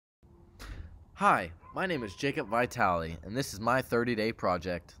Hi, my name is Jacob Vitale, and this is my 30-day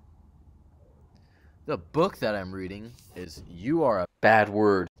project. The book that I'm reading is You Are a Bad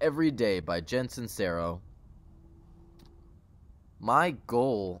Word Every Day by Jen Sincero. My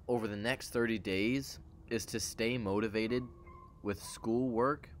goal over the next 30 days is to stay motivated with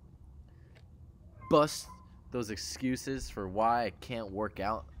schoolwork, bust those excuses for why I can't work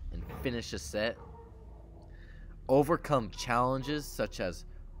out and finish a set, overcome challenges such as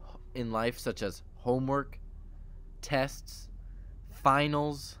homework, tests,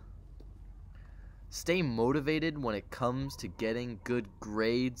 finals, stay motivated when it comes to getting good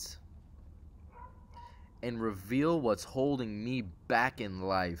grades, and reveal what's holding me back in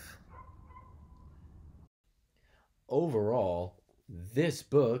life. Overall, this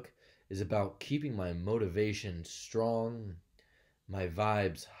book is about keeping my motivation strong, my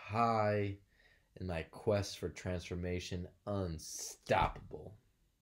vibes high, and my quest for transformation unstoppable.